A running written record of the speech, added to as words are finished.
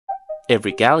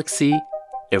every galaxy,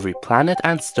 every planet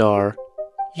and star,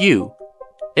 you,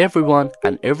 everyone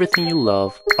and everything you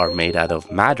love are made out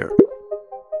of matter.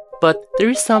 But there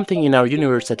is something in our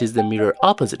universe that is the mirror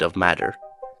opposite of matter.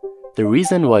 The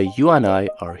reason why you and I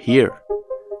are here,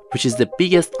 which is the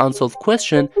biggest unsolved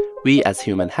question we as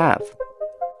humans have.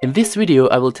 In this video,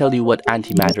 I will tell you what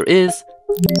antimatter is,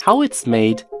 how it's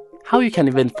made, how you can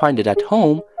even find it at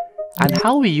home, and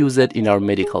how we use it in our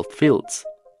medical fields.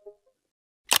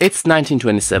 It's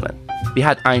 1927. We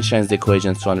had Einstein's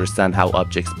equations to understand how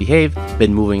objects behave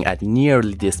when moving at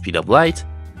nearly the speed of light,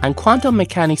 and quantum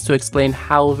mechanics to explain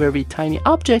how very tiny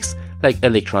objects like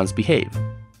electrons behave.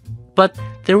 But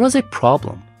there was a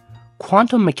problem.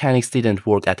 Quantum mechanics didn't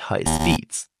work at high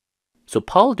speeds. So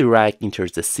Paul Dirac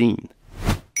enters the scene.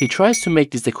 He tries to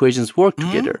make these equations work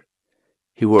together.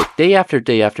 He worked day after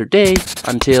day after day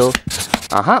until,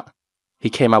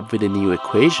 he came up with a new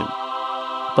equation.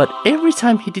 But every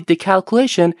time he did the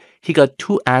calculation, he got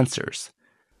two answers,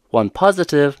 one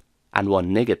positive and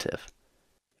one negative.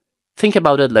 Think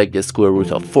about it like the square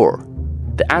root of 4.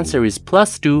 The answer is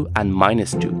 +2 and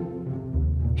 -2.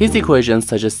 His equation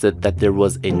suggested that there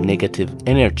was a negative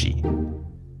energy.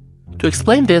 To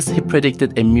explain this, he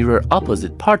predicted a mirror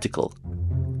opposite particle,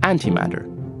 antimatter.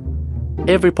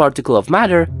 Every particle of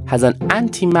matter has an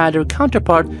antimatter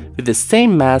counterpart with the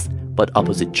same mass but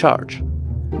opposite charge.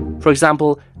 For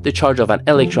example, the charge of an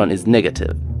electron is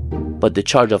negative, but the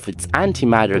charge of its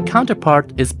antimatter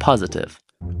counterpart is positive,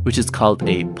 which is called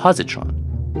a positron.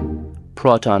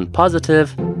 Proton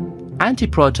positive,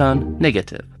 antiproton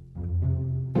negative.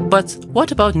 But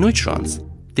what about neutrons?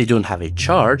 They don't have a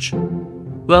charge.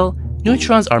 Well,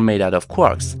 neutrons are made out of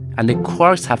quarks, and the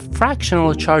quarks have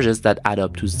fractional charges that add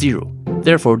up to 0.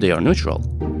 Therefore, they are neutral.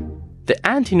 The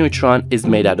antineutron is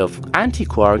made out of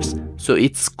antiquarks, so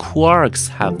its quarks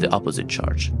have the opposite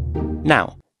charge.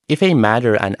 Now, if a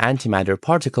matter and antimatter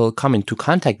particle come into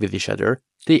contact with each other,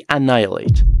 they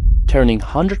annihilate, turning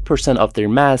 100% of their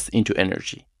mass into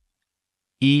energy.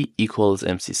 E equals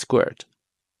mc².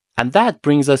 And that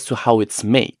brings us to how it's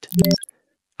made.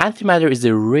 Antimatter is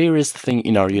the rarest thing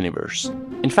in our universe.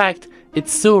 In fact,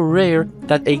 it's so rare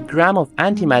that a gram of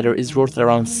antimatter is worth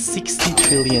around $60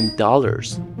 trillion.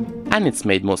 And it's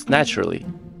made most naturally.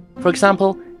 For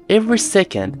example, every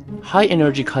second,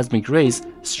 high-energy cosmic rays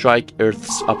strike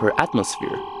Earth's upper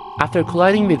atmosphere. After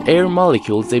colliding with air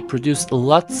molecules, they produce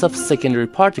lots of secondary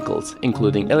particles,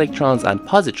 including electrons and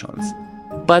positrons.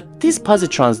 But these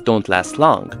positrons don't last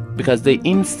long, because they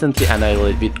instantly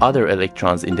annihilate with other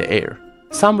electrons in the air.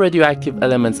 Some radioactive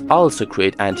elements also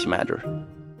create antimatter.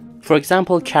 For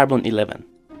example, carbon-11.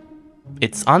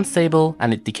 It's unstable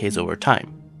and it decays over time.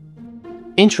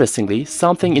 Interestingly,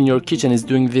 something in your kitchen is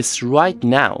doing this right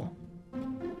now.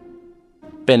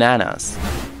 Bananas.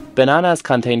 Bananas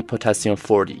contain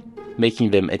potassium-40,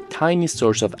 making them a tiny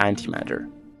source of antimatter.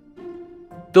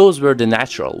 Those were the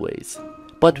natural ways.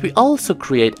 But we also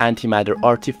create antimatter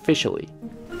artificially.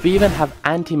 We even have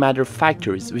antimatter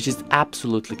factories, which is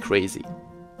absolutely crazy.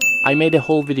 I made a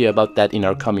whole video about that in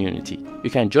our community. You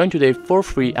can join today for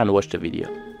free and watch the video.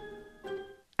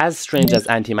 As strange as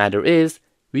antimatter is,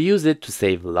 we use it to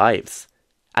save lives.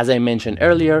 As I mentioned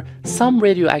earlier, some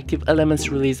radioactive elements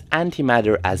release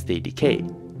antimatter as they decay.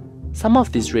 Some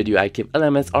of these radioactive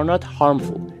elements are not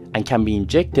harmful and can be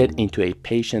injected into a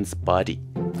patient's body.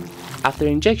 After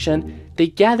injection, they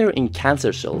gather in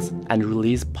cancer cells and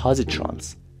release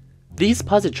positrons. These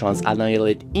positrons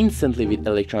annihilate instantly with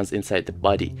electrons inside the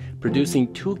body,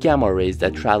 producing 2 gamma rays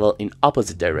that travel in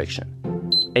opposite direction.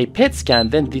 A PET scan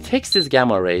then detects these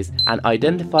gamma rays and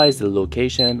identifies the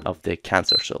location of the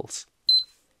cancer cells.